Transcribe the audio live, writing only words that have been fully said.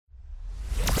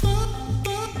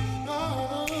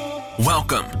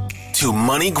Welcome to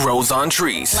Money Grows on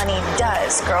Trees. Money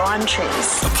does grow on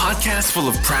trees. A podcast full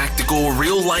of practical,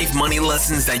 real-life money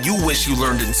lessons that you wish you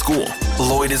learned in school.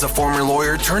 Lloyd is a former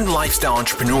lawyer turned lifestyle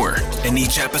entrepreneur. In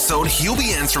each episode, he'll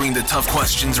be answering the tough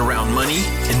questions around money,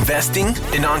 investing,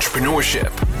 and entrepreneurship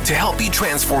to help you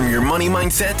transform your money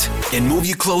mindset and move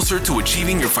you closer to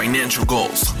achieving your financial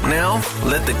goals. Now,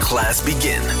 let the class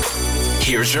begin.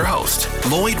 Here's your host,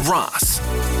 Lloyd Ross.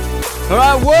 All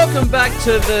right, welcome back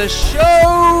to the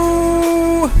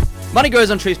show. Money Grows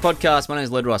on Trees podcast. My name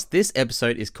is Lloyd Ross. This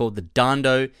episode is called the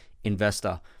Dhando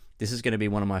Investor. This is going to be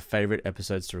one of my favorite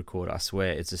episodes to record. I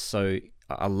swear, it's just so.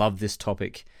 I love this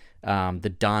topic.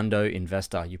 The Dhando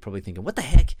Investor. You're probably thinking, what the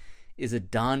heck is a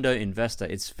Dhando Investor?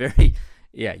 It's very,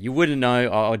 you wouldn't know.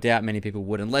 I doubt many people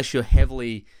would, unless you're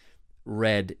heavily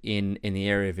read in the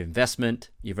area of investment.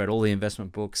 You've read all the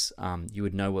investment books. You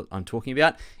would know what I'm talking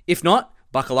about. If not,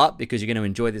 buckle up, because you're going to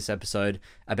enjoy this episode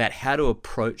about how to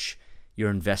approach your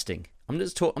investing. I'm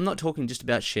not talking just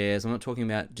about shares. I'm not talking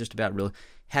about just about real.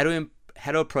 How to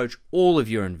approach all of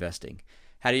your investing.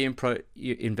 How do you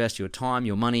invest your time,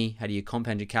 your money? How do you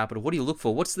compound your capital? What do you look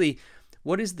for? What does it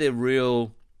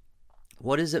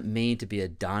mean to be a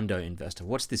Dhando investor?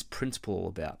 What's this principle all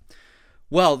about?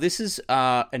 Well, this is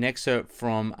an excerpt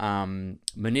from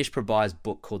Manish Prabhai's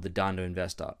book called The Dhando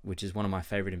Investor, which is one of my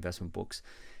favorite investment books.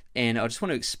 And I just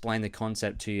want to explain the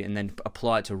concept to you and then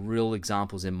apply it to real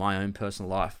examples in my own personal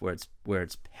life where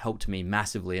it's helped me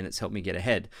massively and it's helped me get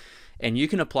ahead. And you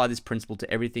can apply this principle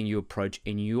to everything you approach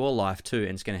in your life too, and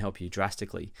it's going to help you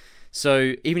drastically.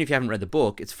 So even if you haven't read the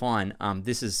book, it's fine.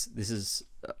 This is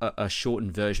a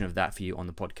shortened version of that for you on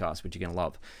the podcast, which you're going to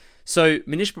love. So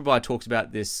Manish Prabhai talks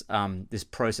about this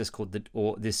process called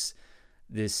this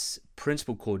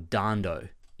principle called Dhando,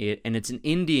 and it's an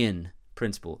Indian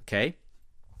principle. Okay.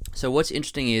 So what's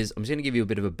interesting is, I'm just going to give you a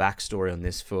bit of a backstory on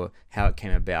this for how it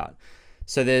came about.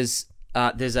 So there's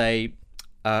a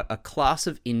class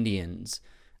of Indians,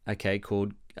 okay,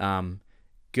 called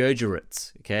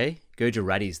Gujaratis, okay,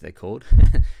 Gujaratis they're called,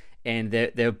 and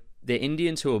they're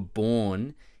Indians who are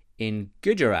born in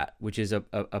Gujarat, which is a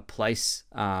place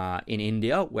in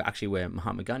India where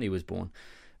Mahatma Gandhi was born.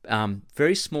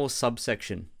 Very small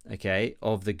subsection, okay,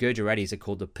 of the Gujaratis are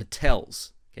called the Patels.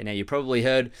 Okay, now you probably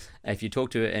heard, if you talk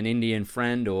to an Indian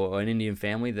friend or an Indian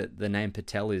family, that the name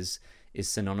Patel is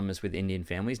synonymous with Indian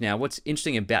families. Now, what's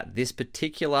interesting about this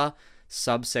particular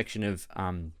subsection of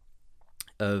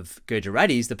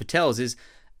Gujaratis, the Patels, is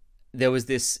there was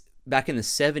this, back in the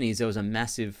 70s, there was a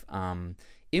massive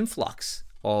influx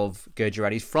of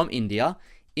Gujaratis from India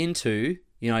into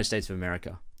the United States of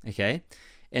America, okay?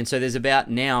 And so there's about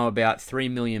 3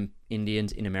 million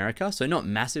Indians in America. So not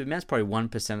massive amounts, probably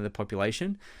 1% of the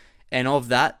population. And of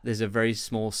that, there's a very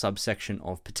small subsection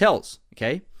of Patels,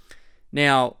 okay?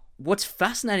 Now, what's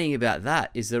fascinating about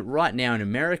that is that right now in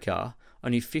America,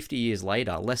 only 50 years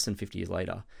later, less than 50 years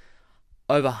later,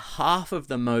 over half of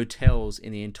the motels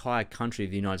in the entire country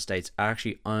of the United States are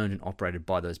actually owned and operated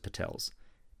by those Patels.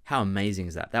 How amazing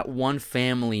is that? That one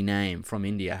family name from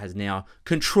India has now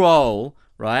control,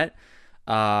 right,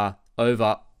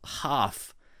 over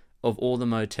half of all the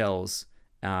motels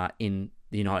in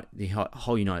the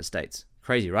whole United States.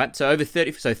 Crazy, right? So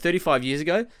 35 years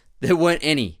ago, there weren't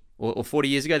any, or 40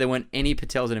 years ago, there weren't any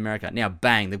Patels in America. Now,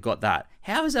 bang, they've got that.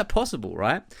 How is that possible,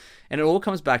 right? And it all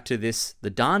comes back to the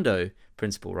Dhando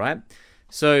principle, right?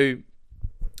 So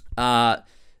let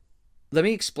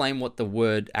me explain what the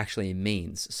word actually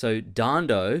means. So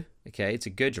Dhando, okay, it's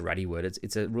a Gujarati word.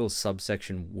 It's a real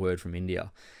subsection word from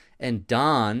India. And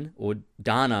Dhan or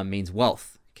Dana means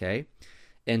wealth, okay?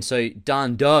 And so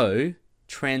Dhando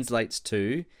translates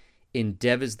to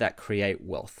endeavors that create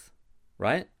wealth,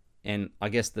 right? And I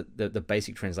guess the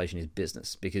basic translation is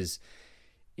business, because,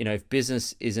 you know, if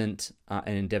business isn't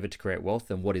an endeavor to create wealth,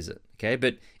 then what is it, okay?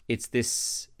 But it's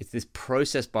this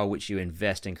process by which you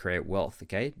invest and create wealth,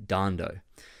 okay? Dhando.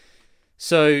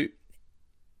 So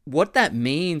what that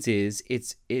means is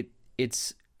it's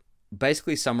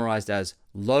basically summarized as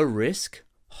low risk,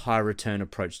 high return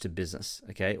approach to business,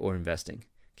 okay, or investing,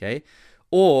 okay,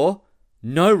 or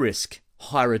no risk,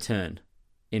 high return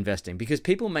investing, because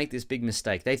people make this big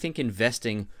mistake. They think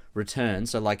investing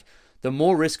returns, so like the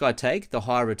more risk I take, the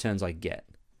higher returns I get,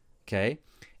 okay,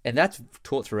 and that's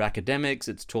taught through academics.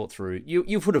 It's taught through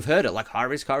you would have heard it, like high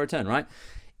risk, high return, right?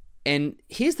 And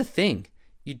here's the thing: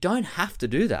 you don't have to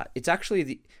do that. It's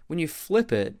actually when you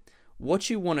flip it, what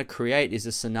you want to create is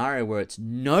a scenario where it's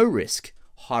no risk,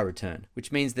 high return,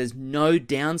 which means there's no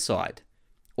downside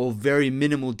or very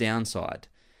minimal downside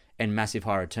and massive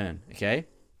high return, okay?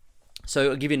 So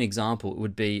I'll give you an example. It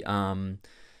would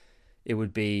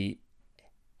be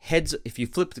heads, if you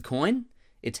flip the coin,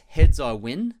 it's heads I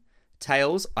win,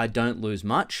 tails I don't lose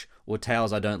much, or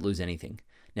tails I don't lose anything.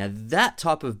 Now that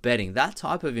type of betting, that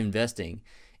type of investing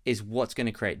is what's going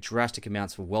to create drastic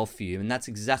amounts of wealth for you. And that's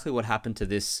exactly what happened to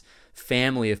this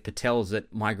family of Patels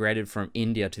that migrated from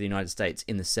India to the United States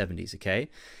in the 70s, okay?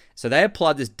 So they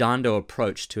applied this Dhando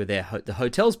approach to the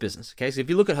hotels business, okay? So if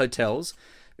you look at hotels,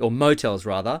 or motels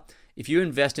rather, if you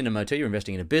invest in a motel, you're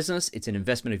investing in a business. It's an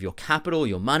investment of your capital,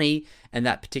 your money, and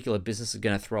that particular business is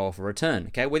going to throw off a return,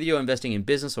 okay? Whether you're investing in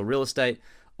business or real estate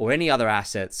or any other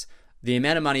assets, the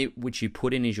amount of money which you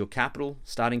put in is your capital,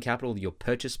 starting capital, your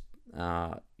purchase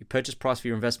price for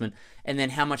your investment, and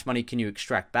then how much money can you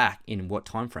extract back in what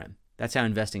time frame. That's how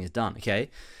investing is done, okay?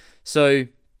 So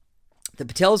the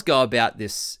Patels go about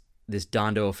this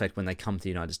Dhando effect when they come to the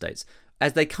United States.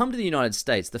 As they come to the United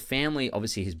States, the family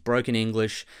obviously has broken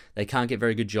English, they can't get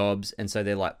very good jobs, and so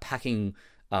they're like packing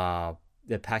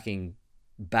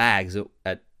bags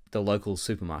at the local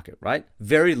supermarket, right?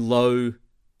 Very low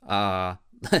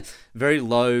very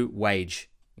low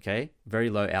wage, okay? Very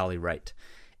low hourly rate.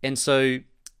 And so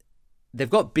they've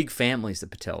got big families, the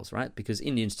Patels, right? Because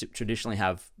Indians traditionally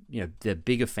have, they're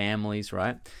bigger families,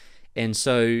 right? And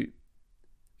so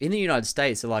in the United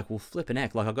States, they're like, well, flipping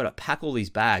heck, like I've got to pack all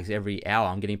these bags every hour.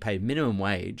 I'm getting paid minimum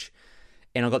wage.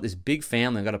 And I've got this big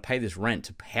family. I've got to pay this rent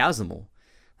to house them all.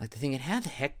 Like they're thinking, how the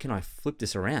heck can I flip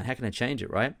this around? How can I change it,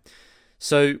 right?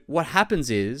 So what happens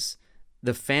is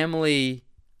the family,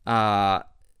 the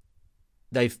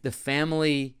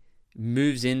family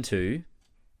moves into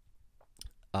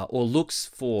or looks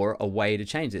for a way to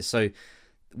change this. So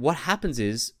what happens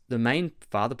is the main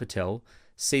father, Patel,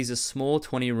 sees a small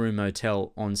 20-room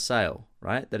motel on sale,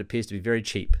 right? That appears to be very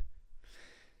cheap.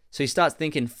 So he starts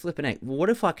thinking, flipping heck, what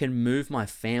if I can move my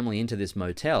family into this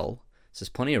motel? So there's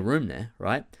plenty of room there,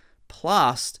 right?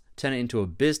 Plus turn it into a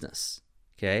business,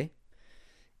 okay?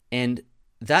 And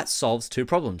that solves two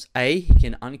problems. A, he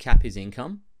can uncap his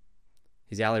income.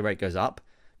 His hourly rate goes up.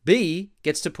 B,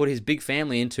 gets to put his big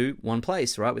family into one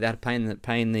place, right? Without paying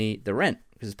the rent,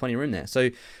 because there's plenty of room there. So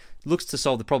looks to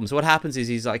solve the problem. So what happens is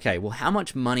he's like, okay, well, how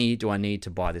much money do I need to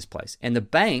buy this place? And the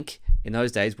bank in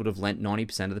those days would have lent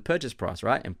 90% of the purchase price,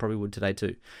 right? And probably would today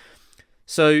too.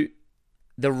 So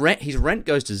his rent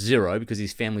goes to zero because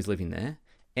his family's living there,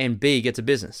 and B, gets a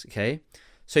business, okay?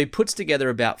 So he puts together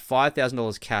about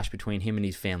 $5,000 cash between him and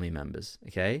his family members,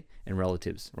 okay, and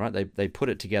relatives, right? They put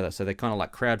it together. So they're kind of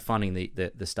like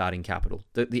crowdfunding the starting capital,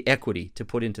 the equity to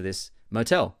put into this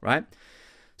motel, right?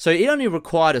 So it only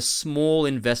required a small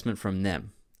investment from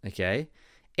them, okay?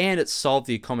 And it solved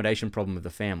the accommodation problem of the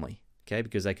family, okay?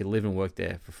 Because they could live and work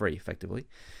there for free, effectively.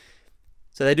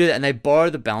 So they do that, and they borrow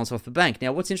the balance off the bank.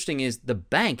 Now, what's interesting is the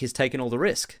bank has taken all the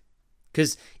risk.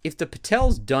 Because if the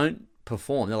Patels don't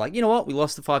perform, they're like, you know what? We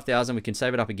lost the 5,000. We can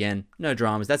save it up again. No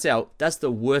dramas. That's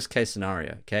the worst case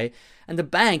scenario, okay? And the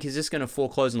bank is just going to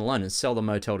foreclose on the loan and sell the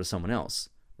motel to someone else,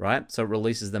 right? So it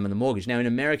releases them in the mortgage. Now, in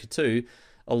America too,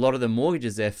 a lot of the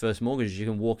mortgages, their first mortgages, you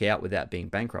can walk out without being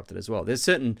bankrupted as well. There's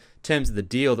certain terms of the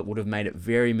deal that would have made it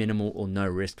very minimal or no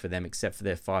risk for them except for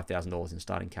their $5,000 in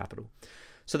starting capital.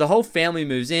 So the whole family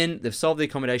moves in, they've solved the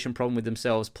accommodation problem with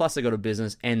themselves, plus they got a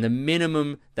business, and the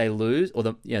minimum they lose, or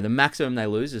the maximum they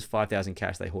lose is $5,000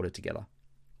 cash they hoarded together.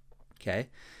 Okay?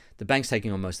 The bank's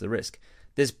taking on most of the risk.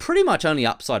 There's pretty much only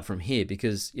upside from here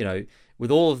because,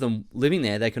 with all of them living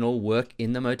there, they can all work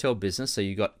in the motel business. So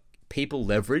you got people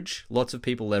leverage, lots of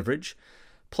people leverage.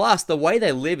 Plus, the way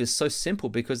they live is so simple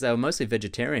because they were mostly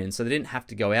vegetarian, so they didn't have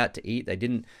to go out to eat. They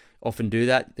didn't often do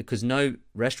that because no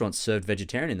restaurants served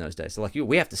vegetarian in those days. So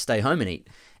we have to stay home and eat.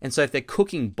 And so if they're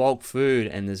cooking bulk food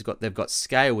and they've got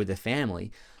scale with their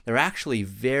family, they're actually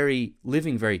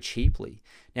living very cheaply.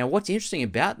 Now, what's interesting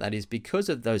about that is because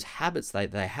of those habits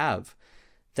they have,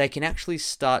 they can actually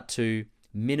start to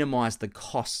minimize the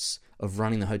costs of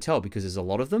running the hotel because there's a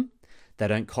lot of them. They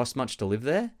don't cost much to live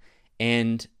there,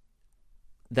 and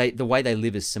the way they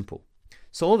live is simple.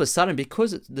 So all of a sudden,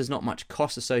 because there's not much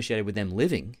cost associated with them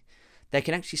living, they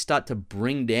can actually start to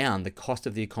bring down the cost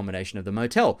of the accommodation of the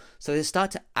motel. So they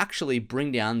start to actually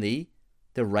bring down the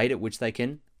rate at which they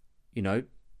can,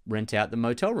 rent out the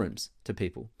motel rooms to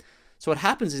people. So what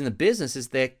happens in the business is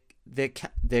their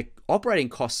operating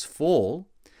costs fall.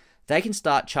 They can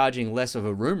start charging less of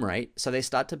a room rate, so they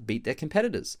start to beat their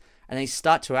competitors. And they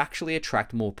start to actually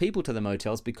attract more people to the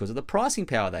motels because of the pricing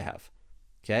power they have.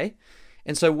 Okay?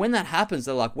 And so when that happens,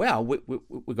 they're like, wow,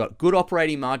 we've got good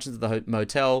operating margins of the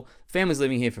motel. Family's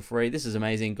living here for free. This is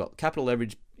amazing. Got capital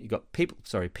leverage. You got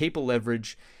people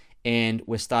leverage. And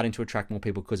we're starting to attract more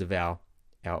people because of our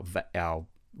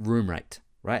room rate,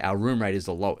 right? Our room rate is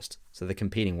the lowest. So they're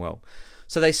competing well.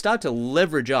 So they start to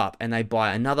leverage up and they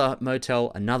buy another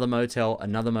motel, another motel,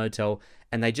 another motel,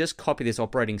 and they just copy this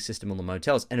operating system on the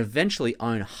motels and eventually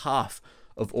own half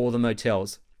of all the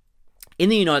motels in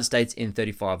the United States in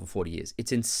 35 or 40 years.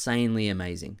 It's insanely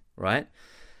amazing, right?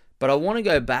 But I want to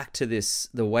go back to this,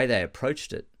 the way they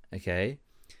approached it, okay?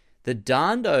 The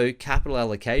Dhando capital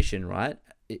allocation, right?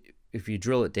 If you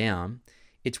drill it down,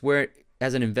 it's where,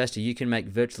 as an investor, you can make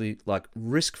virtually like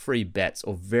risk-free bets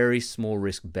or very small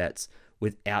risk bets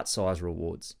with outsized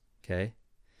rewards, okay?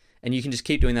 And you can just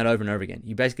keep doing that over and over again.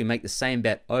 You basically make the same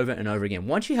bet over and over again.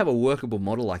 Once you have a workable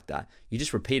model like that, you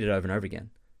just repeat it over and over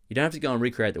again. You don't have to go and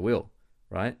recreate the wheel,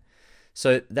 right?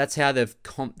 So that's how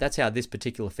that's how this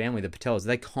particular family, the Patels,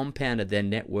 they compounded their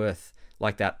net worth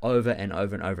like that over and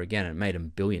over and over again, and it made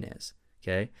them billionaires.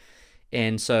 Okay,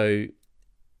 and so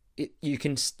you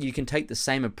can take the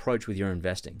same approach with your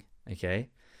investing. Okay,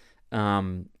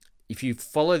 if you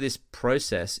follow this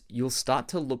process, you'll start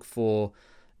to look for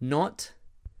not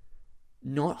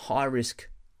high risk,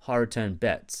 high return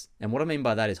bets. And what I mean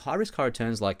by that is high risk, high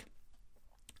returns. Like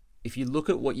if you look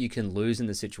at what you can lose in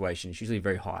the situation, it's usually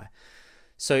very high.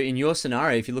 So in your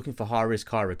scenario, if you're looking for high risk,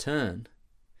 high return,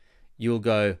 you'll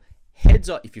go heads.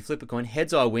 If you flip a coin,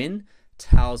 heads I win,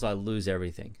 tails I lose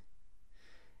everything,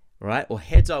 right? Or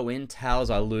heads I win, tails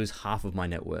I lose half of my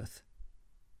net worth,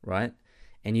 right?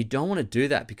 And you don't want to do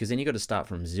that because then you got to start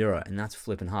from zero, and that's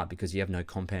flipping hard because you have no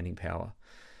compounding power.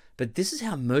 But this is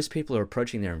how most people are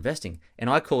approaching their investing. And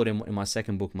I call it in my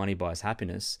second book, Money Buys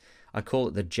Happiness, I call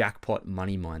it the jackpot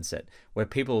money mindset, where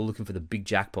people are looking for the big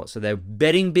jackpot. So they're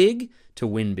betting big to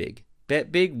win big.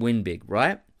 Bet big, win big,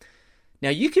 right? Now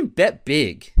you can bet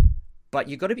big, but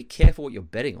you've got to be careful what you're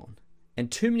betting on. And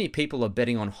too many people are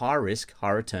betting on high risk, high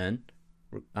return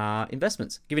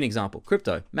investments. Give you an example.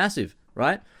 Crypto, massive,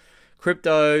 right?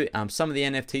 Crypto, some of the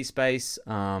NFT space,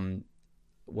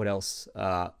 what else?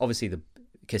 Obviously the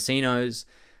casinos,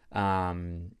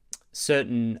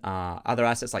 certain other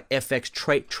assets like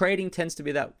FX. Trading tends to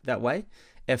be that way.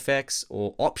 FX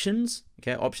or options.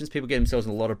 Okay, options. People get themselves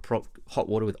in a lot of hot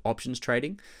water with options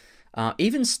trading.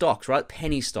 Even stocks, right?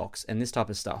 Penny stocks and this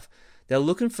type of stuff. They'll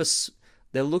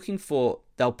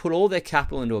put all their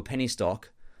capital into a penny stock,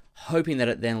 hoping that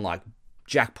it then like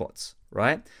jackpots,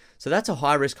 right? So that's a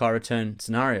high risk, high return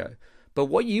scenario. But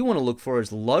what you want to look for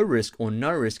is low risk or no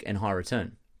risk and high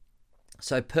return.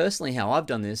 So personally, how I've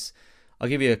done this, I'll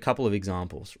give you a couple of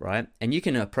examples, right? And you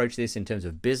can approach this in terms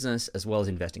of business as well as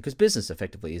investing, because business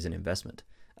effectively is an investment.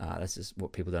 That's just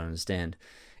what people don't understand.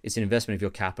 It's an investment of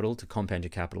your capital to compound your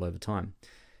capital over time.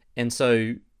 And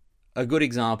so a good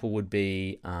example would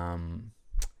be,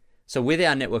 so with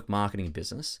our network marketing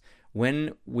business,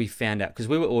 when we found out, because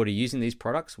we were already using these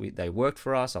products, they worked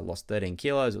for us. I lost 13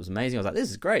 kilos. It was amazing. I was like, this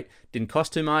is great. Didn't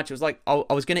cost too much. It was like,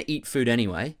 I was going to eat food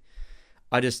anyway.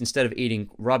 I just, instead of eating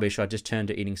rubbish, I just turned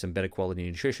to eating some better quality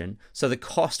nutrition. So the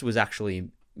cost was actually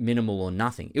minimal or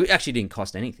nothing. It actually didn't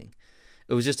cost anything.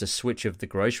 It was just a switch of the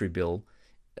grocery bill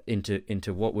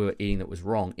into what we were eating that was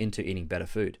wrong, into eating better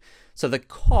food. So the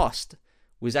cost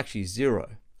was actually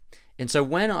zero. And so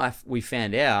when we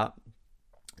found out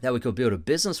that we could build a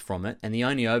business from it, and the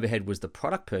only overhead was the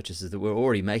product purchases that we were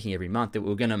already making every month that we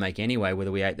were going to make anyway,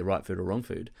 whether we ate the right food or wrong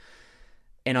food.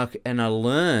 And I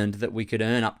learned that we could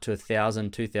earn up to $1,000,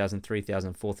 $2,000,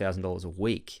 $3,000, $4,000 a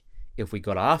week if we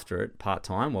got after it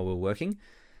part-time while we were working.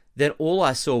 Then all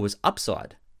I saw was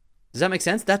upside. Does that make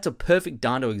sense? That's a perfect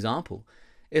Dhando example.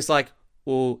 It's like,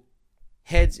 well,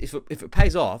 heads, if it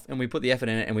pays off and we put the effort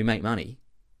in it and we make money,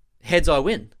 heads I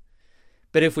win.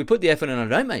 But if we put the effort in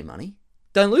and I don't make money,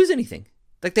 don't lose anything.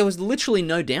 Like there was literally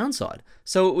no downside.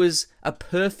 So it was a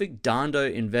perfect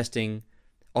Dhando investing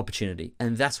opportunity,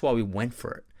 and that's why we went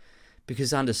for it,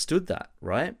 because I understood that,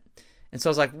 right? And so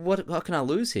I was like, what can I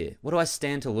lose here? What do I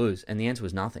stand to lose? And the answer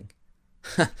was nothing.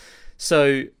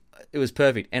 So it was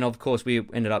perfect. And of course we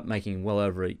ended up making well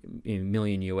over $1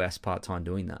 million US part-time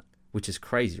doing that, which is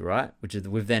crazy, right? Which is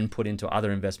we've then put into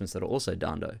other investments that are also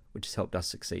Dhando, which has helped us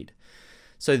succeed.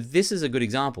 So this is a good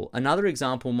example. Another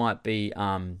example might be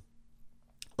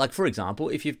like, for example,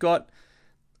 if you've got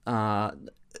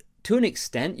to an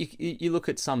extent, you look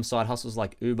at some side hustles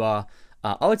like Uber.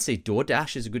 I would say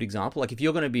DoorDash is a good example. Like if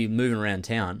you're going to be moving around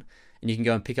town and you can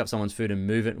go and pick up someone's food and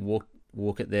move it and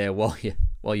walk it there while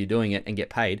you're doing it and get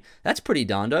paid, that's pretty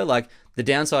Dhando. Like the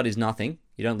downside is nothing.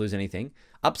 You don't lose anything.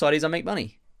 Upside is I make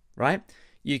money, right?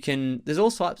 There's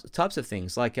all types of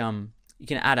things. Like you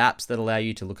can add apps that allow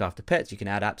you to look after pets. You can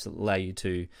add apps that allow you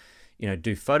to,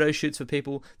 do photo shoots for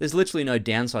people. There's literally no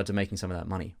downside to making some of that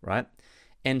money, right?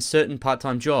 And certain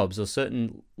part-time jobs or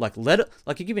certain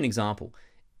I'll give you an example.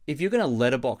 if you're going to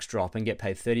let a box drop and get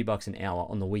paid $30 an hour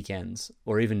on the weekends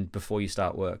or even before you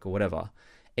start work or whatever,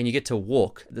 and you get to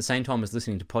walk at the same time as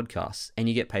listening to podcasts and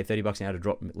you get paid $30 an hour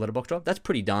to let a box drop, that's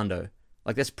pretty Dhando.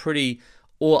 Like that's pretty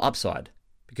all upside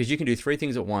because you can do 3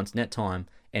 things at once, net time,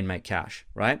 and make cash,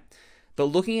 right? But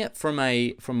looking at from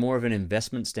more of an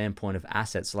investment standpoint of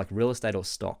assets like real estate or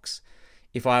stocks,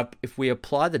 if we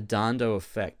apply the Dhando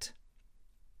effect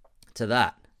to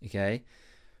that, okay,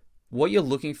 what you're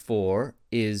looking for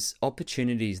is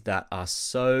opportunities that are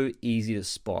so easy to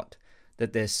spot,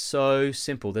 that they're so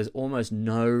simple, there's almost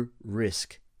no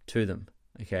risk to them,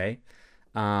 okay?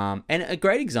 And a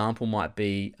great example might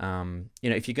be,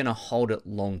 if you're going to hold it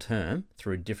long term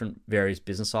through different various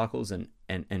business cycles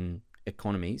and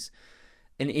economies,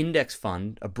 an index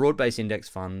fund, a broad-based index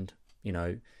fund,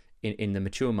 in the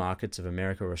mature markets of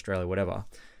America or Australia, whatever,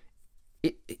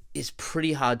 it is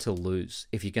pretty hard to lose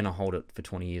if you're going to hold it for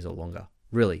 20 years or longer.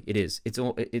 Really, it is.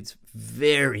 It's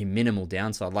very minimal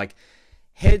downside. Like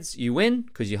heads, you win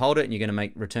because you hold it and you're going to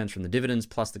make returns from the dividends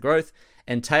plus the growth.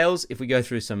 And tails, if we go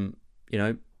through some,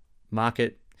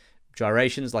 market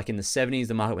gyrations, like in the 70s,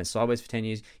 the market went sideways for 10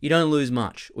 years, you don't lose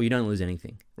much or you don't lose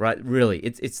anything, right?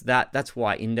 Really, that's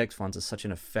why index funds are such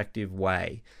an effective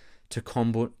way to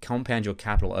compound your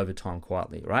capital over time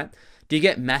quietly, right? Do you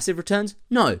get massive returns?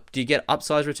 No. Do you get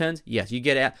upsized returns? Yes.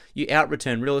 You out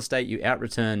return real estate, you out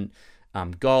return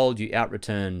gold, you out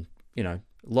return,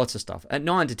 lots of stuff. At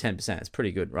 9 to 10%, it's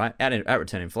pretty good, right? Out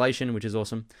return inflation, which is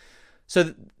awesome.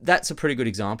 So that's a pretty good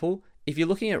example. If you're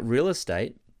looking at real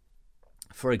estate,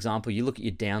 for example, you look at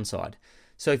your downside.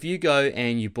 So if you go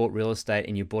and you bought real estate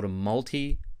and you bought a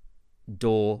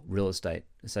multi-door real estate,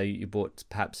 so you bought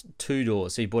perhaps 2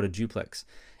 doors, so you bought a duplex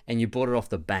and you bought it off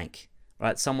the bank,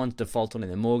 right? Someone's defaulted on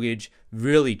their mortgage,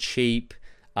 really cheap,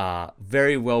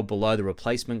 very well below the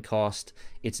replacement cost.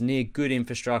 It's near good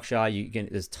infrastructure.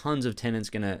 There's tons of tenants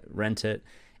going to rent it,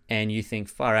 and you think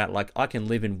far out, like I can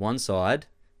live in one side,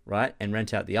 right, and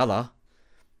rent out the other,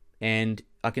 and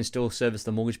I can still service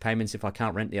the mortgage payments if I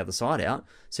can't rent the other side out.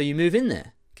 So you move in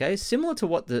there, okay? Similar to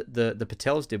what the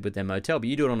Patels did with their motel, but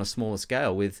you do it on a smaller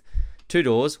scale with 2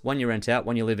 doors, one you rent out,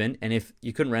 one you live in, and if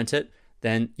you couldn't rent it,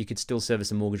 then you could still service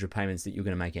the mortgage repayments that you're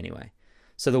going to make anyway.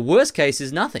 So the worst case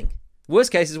is nothing.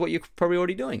 Worst case is what you're probably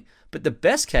already doing. But the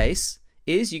best case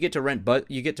is you get to rent both.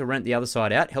 You get to rent the other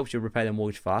side out, helps you repay the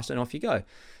mortgage faster, and off you go.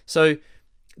 So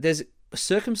there's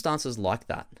circumstances like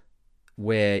that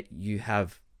where you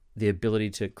have the ability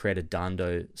to create a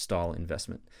Dhando style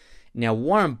investment. Now,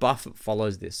 Warren Buffett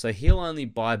follows this. So he'll only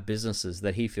buy businesses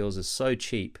that he feels is so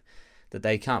cheap that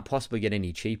they can't possibly get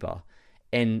any cheaper.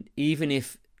 And even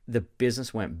if the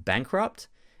business went bankrupt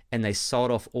and they sold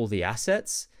off all the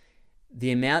assets,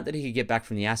 the amount that he could get back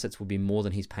from the assets will be more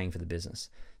than he's paying for the business.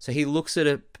 So he looks at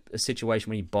a situation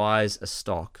when he buys a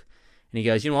stock and he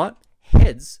goes, you know what?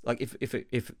 Heads, like if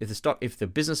the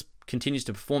business continues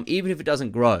to perform, even if it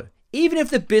doesn't grow, even if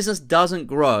the business doesn't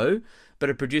grow, but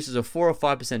it produces a 4 or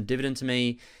 5% dividend to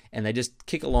me and they just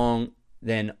kick along,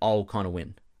 then I'll kind of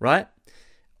win, right?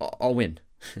 I'll win.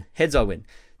 Heads, I win.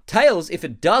 Tails, if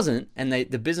it doesn't and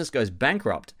the business goes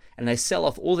bankrupt and they sell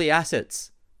off all the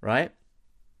assets, right?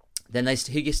 Then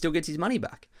he still gets his money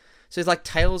back. So it's like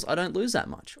tails, I don't lose that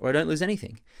much or I don't lose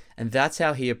anything. And that's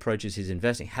how he approaches his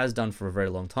investing, has done for a very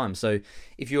long time. So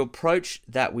if you approach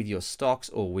that with your stocks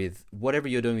or with whatever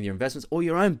you're doing with your investments or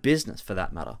your own business for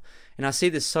that matter. And I see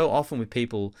this so often with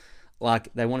people,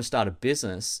 like they want to start a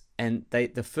business and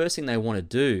the first thing they want to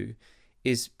do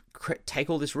is take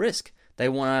all this risk. They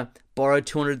want to borrow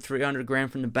 200, 300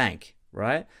 grand from the bank,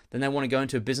 right? Then they want to go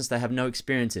into a business they have no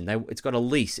experience in. It's got a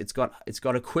lease, it's got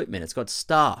equipment, it's got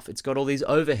staff, it's got all these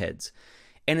overheads,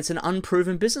 and it's an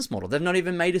unproven business model. They've not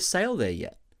even made a sale there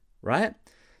yet, right?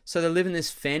 So they live in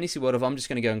this fantasy world of I'm just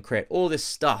going to go and create all this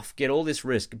stuff, get all this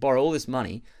risk, borrow all this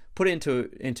money, put it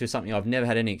into something I've never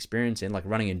had any experience in, like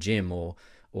running a gym or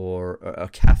a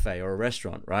cafe or a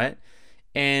restaurant, right?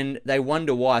 And they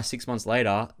wonder why 6 months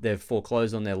later they've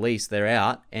foreclosed on their lease, they're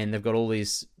out, and they've got all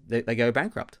these, they go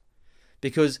bankrupt.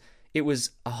 Because it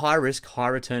was a high risk, high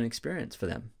return experience for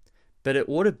them. But it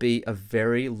ought to be a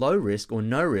very low risk or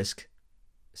no risk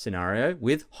scenario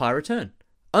with high return.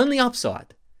 Only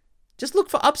upside. Just look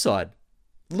for upside.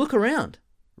 Look around,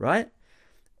 right?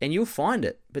 And you'll find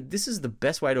it. But this is the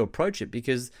best way to approach it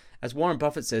because, as Warren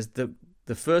Buffett says, the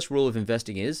first rule of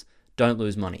investing is don't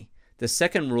lose money. The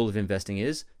second rule of investing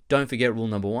is don't forget rule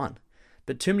number 1.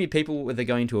 But too many people, whether they're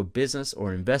going into a business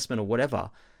or investment or whatever,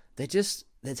 they're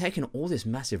taking all this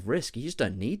massive risk. You just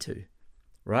don't need to,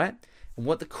 right? And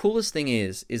what the coolest thing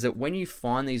is that when you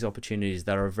find these opportunities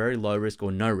that are very low risk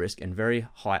or no risk and very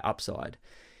high upside,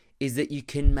 is that you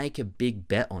can make a big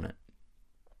bet on it.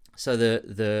 So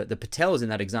the Patels in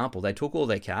that example, they took all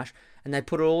their cash and they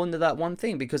put it all into that one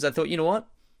thing because they thought, you know what,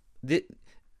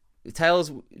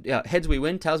 heads we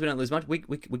win, tails we don't lose much. We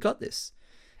got this.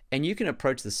 And you can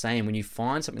approach the same when you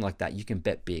find something like that. You can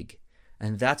bet big,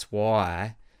 and that's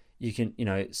why you can,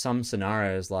 some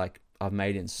scenarios like I've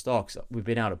made in stocks, we've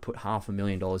been able to put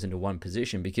 $500,000 into one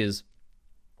position because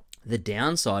the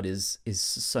downside is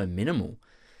so minimal,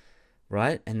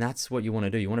 right? And that's what you want to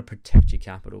do. You want to protect your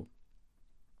capital.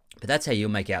 But that's how you'll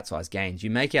make outsized gains. You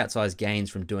make outsized gains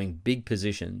from doing big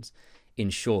positions in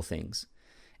sure things.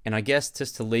 And I guess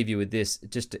just to leave you with this,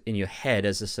 just in your head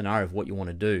as a scenario of what you want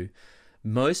to do,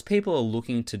 most people are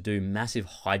looking to do massive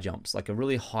high jumps, like a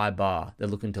really high bar. They're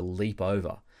looking to leap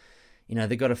over.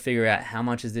 They've got to figure out how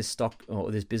much is this stock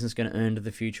or this business going to earn to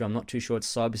the future. I'm not too sure. It's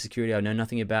cybersecurity. I know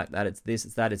nothing about that. It's this,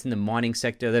 it's that. It's in the mining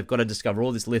sector. They've got to discover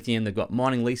all this lithium. They've got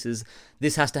mining leases.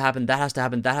 This has to happen. That has to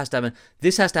happen. That has to happen.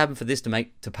 This has to happen for this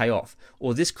to pay off.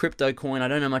 Or this crypto coin, I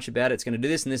don't know much about it. It's going to do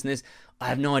this and this and this. I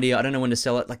have no idea. I don't know when to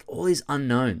sell it. Like all these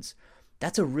unknowns.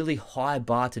 That's a really high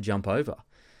bar to jump over.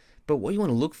 But what you want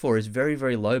to look for is very,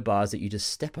 very low bars that you just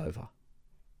step over.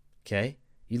 Okay?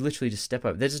 You literally just step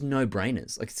over. They're just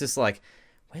no-brainers. Like, it's just like,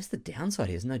 where's the downside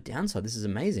here? There's no downside. This is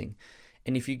amazing.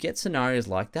 And if you get scenarios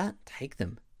like that, take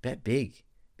them. Bet big.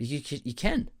 Because you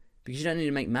can. Because you don't need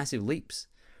to make massive leaps.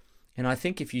 And I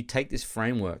think if you take this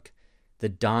framework, the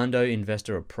Dhando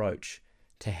Investor approach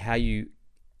to how you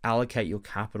allocate your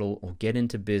capital or get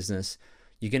into business,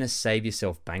 you're going to save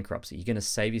yourself bankruptcy. You're going to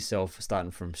save yourself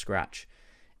starting from scratch.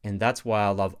 And that's why I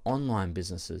love online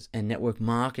businesses and network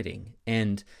marketing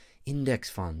and index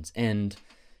funds and,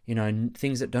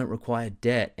 things that don't require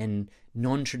debt and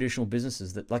non-traditional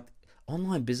businesses that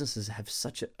online businesses have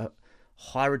such a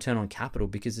high return on capital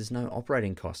because there's no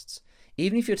operating costs.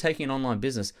 Even if you're taking an online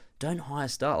business, don't hire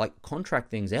staff, contract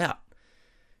things out.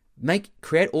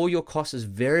 Create all your costs as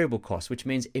variable costs, which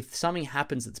means if something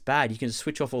happens that's bad, you can just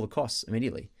switch off all the costs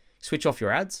immediately. Switch off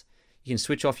your ads. You can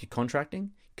switch off your contracting.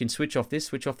 You can switch off this,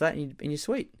 switch off that, and you're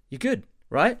sweet. You're good,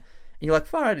 right? And you're like,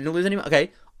 fine, I didn't lose any money.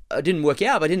 Okay, it didn't work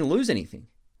out, but I didn't lose anything.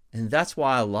 And that's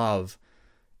why I love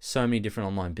so many different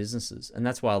online businesses. And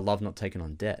that's why I love not taking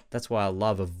on debt. That's why I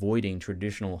love avoiding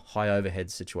traditional high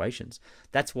overhead situations.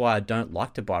 That's why I don't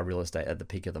like to buy real estate at the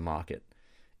peak of the market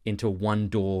into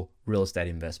one-door real estate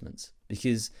investments.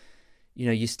 Because,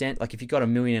 you stand, if you got $1.5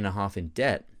 million in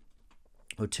debt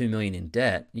or $2 million in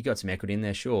debt, you got some equity in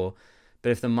there, sure.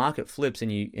 But if the market flips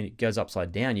and it goes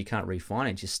upside down, you can't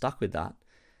refinance, you're stuck with that.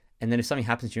 And then if something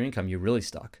happens to your income, you're really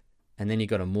stuck. And then you've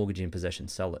got a mortgage in possession,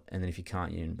 sell it. And then if you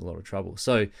can't, you're in a lot of trouble.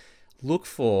 So look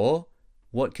for,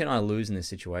 what can I lose in this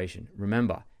situation?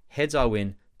 Remember, heads I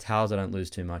win, tails I don't lose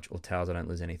too much, or tails I don't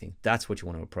lose anything. That's what you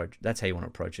want to approach. That's how you want to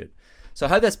approach it. So I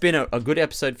hope that's been a good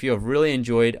episode for you. I've really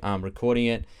enjoyed recording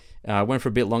it. Went for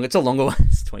a bit longer. It's a longer one.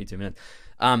 It's 22 minutes.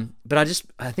 But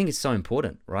I think it's so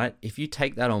important, right? If you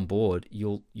take that on board,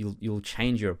 you'll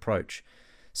change your approach.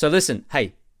 So listen,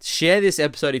 hey, share this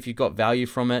episode if you've got value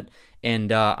from it.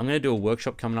 And I'm going to do a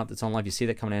workshop coming up that's online. If you see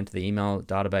that coming down to the email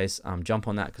database, jump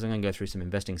on that because I'm going to go through some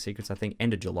investing secrets. I think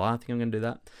end of July, I think I'm going to do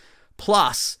that.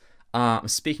 Plus, I'm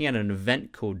speaking at an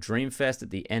event called Dreamfest at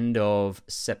the end of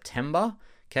September.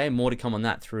 Okay, more to come on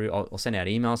that through. I'll send out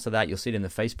emails to that. You'll see it in the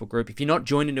Facebook group. If you're not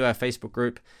joined into our Facebook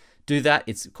group, do that.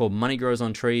 It's called Money Grows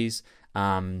on Trees.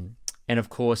 And of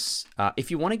course, if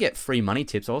you want to get free money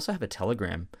tips, I also have a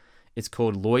Telegram. It's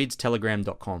called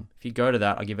lloydstelegram.com. If you go to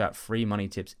that, I give out free money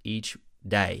tips each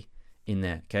day in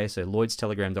there. Okay, so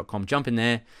lloydstelegram.com. Jump in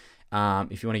there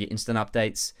if you want to get instant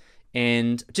updates.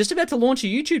 And just about to launch a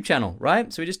YouTube channel,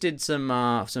 right? So we just did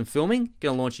some filming.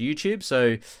 Going to launch a YouTube.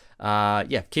 So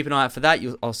keep an eye out for that.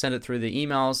 I'll send it through the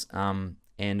emails.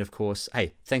 And of course,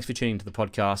 hey, thanks for tuning to the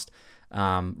podcast.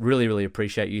 Really, really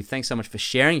appreciate you. Thanks so much for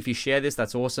sharing. If you share this,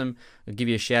 that's awesome. I'll give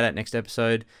you a shout out next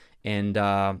episode. And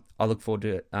I look forward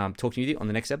to talking to you on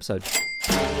the next episode.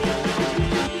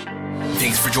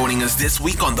 Thanks for joining us this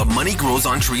week on the Money Grows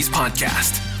on Trees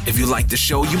podcast. If you like the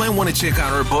show, you might want to check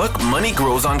out our book, Money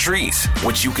Grows on Trees,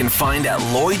 which you can find at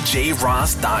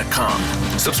lloydjross.com.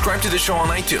 Subscribe to the show on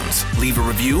iTunes, leave a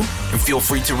review, and feel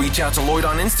free to reach out to Lloyd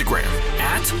on Instagram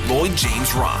at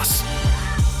LloydJamesRoss.